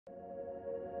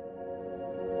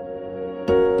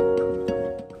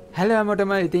Hello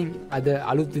හැමෝටම ඉතින් අද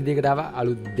අලුත් විදිහකට ආව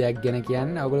අලුත් දෙයක් ගැන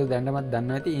කියන්න. ඔයගොල්ලෝ දැනටමත්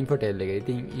දන්නවා ඇති INFOTEL එක.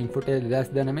 ඉතින් INFOTEL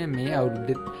 2019 මේ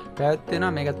අවුරුද්දේ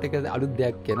පැවැත්වෙනවා. මේකත් එක්ක අලුත්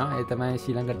දෙයක් කියනවා. ඒ තමයි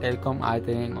ශ්‍රී ලංකා ටෙලිකොම්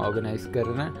ආයතනයෙන් ඕගනයිස්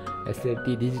කරන SLT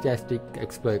Digitastic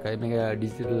Expo එකයි. මේක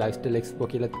Digital Lifestyle Expo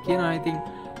කියලා කියනවා. ඉතින්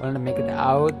ඔයාලට මේකට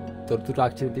ආවොත් තොරතුරු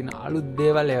තාක්ෂණයේ තියෙන අලුත්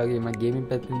දේවල් ඒ වගේම ගේමින්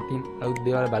පැත්තෙන් තියෙන අලුත්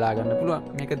දේවල් බලා ගන්න පුළුවන්.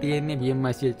 මේක තියෙන්නේ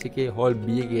BMICH එකේ හෝල්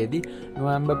B එකේදී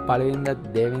නොවැම්බර් 1 වෙනිදා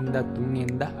 2 වෙනිදා 3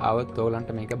 වෙනිදා ආවොත්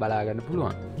ඔයාලන්ට මේක බලා ගන්න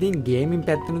පුළුවන්. ඉතින් ගේමින්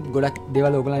පැත්තෙනුත් ගොඩක්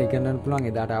දේවල් ඔයගොල්ලන් ඉගෙන ගන්න පුළුවන්.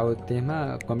 එදාට ආවොත් එහෙම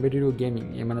කොම්පිටිටිව් ගේමින්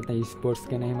එහෙම නැත්නම් esports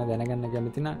ගැන එහෙම දැනගන්න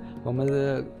කැමති නම් කොහමද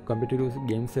කොම්පිටිටිව්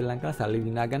ගේම්ස් ශ්‍රී ලංකාව සල්ලි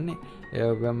දිනාගන්නේ?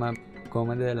 ඒ වගේම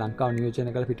කොහමද ලංකාව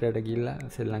නියෝජනය කරලා පිටරට ගිහිල්ලා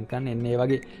ශ්‍රී ලංකාවෙන් එන්නේ? ඒ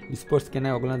වගේ esports ගැන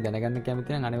ඔයගොල්ලන් දැනගන්න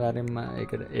කැමති නම් අනිවාර්යයෙන්ම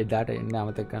ඒකට එදාට එන්න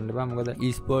අමතක කරන්න බෑ. මොකද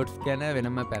esports ගැන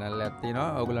වෙනම පැනල් එකක් තියෙනවා.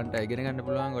 ඔයගොල්ලන්ට ඉගෙන ගන්න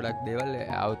පුළුවන් ගොඩක් දේවල්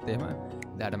ආවොත් එහෙම.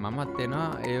 එදාට මමත් එනවා.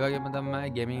 ඒ වගේම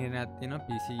තමයි ගේමින් එකක් තියෙනවා.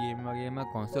 PC ගේම් වගේම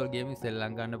console ගේම් ශ්‍රී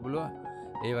ලංකාවට ගන්න පුළුවන්.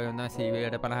 ඒ වගේම තමයි CV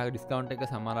 50ක ඩිස්කවුන්ට් එක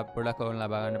සමහර ප්‍රොඩක්ට් ඔයගොල්ලන්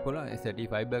ලබා ගන්න පුළුවන්.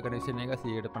 SATA fiber connection එක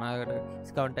 50කට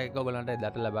ඩිස්කවුන්ට් එකක් ඔයගොල්ලන්ට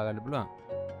එදාට ලබා ගන්න පුළුවන්.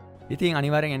 ඉතින්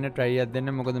අනිවාර්යෙන් එන්න try එකක් දෙන්න.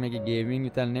 මොකද මේක ගේමින්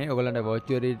විතරනේ. ඔයගොල්ලන්ට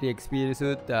virtual reality experience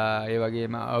උත් ඒ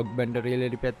වගේම augmented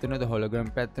reality පැත්තනොත් hologram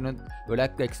පැත්තනොත්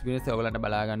ගොඩක් experience ඔයගොල්ලන්ට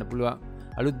බලා ගන්න පුළුවන්.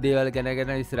 අලුත් දේවල්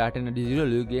ගැන ඉස්සරහට එන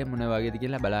digital යුගයේ මොන වගේද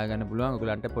කියලා බලා ගන්න පුළුවන්.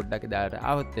 ඔයගොල්ලන්ට පොඩ්ඩක් එදාට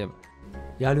ආවොත් එම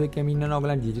යාළුවෙක් කැම ඉන්නවා.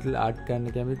 ඔයගොල්ලන් digital art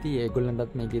කරන්න කැමති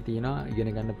ඒගොල්ලන්ටත් මේකේ තියෙනවා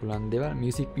ඉගෙන ගන්න පුළුවන් දේවල්.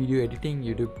 music video editing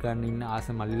YouTube කරන්න ඉන්න ආස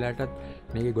මල්ලිලාටත්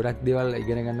මේකේ ගොඩක් දේවල්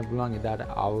ඉගෙන ගන්න පුළුවන්. එදාට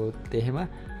ආවොත් එහෙම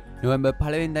නොවැම්බර්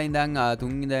 1 වෙනිදා ඉඳන් 3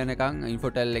 වෙනිදා වෙනකන්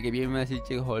INFOTEL එකේ BMICH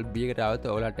එක හෝල් B එකට આવත්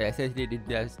ඔයාලට SLT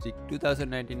Digitastic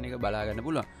 2019 එක බලා ගන්න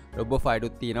පුළුවන්. Robo Fight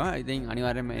උත් තියෙනවා. ඉතින්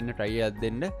අනිවාර්යයෙන්ම එන්න try එකක්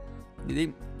දෙන්න.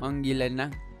 ඉතින් මං ගිහලා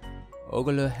එන්නම්.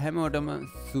 ඕගොල්ලෝ හැමෝටම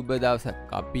සුබ දවසක්.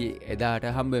 අපි එදාට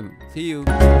හම්බෙමු. See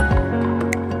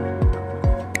you.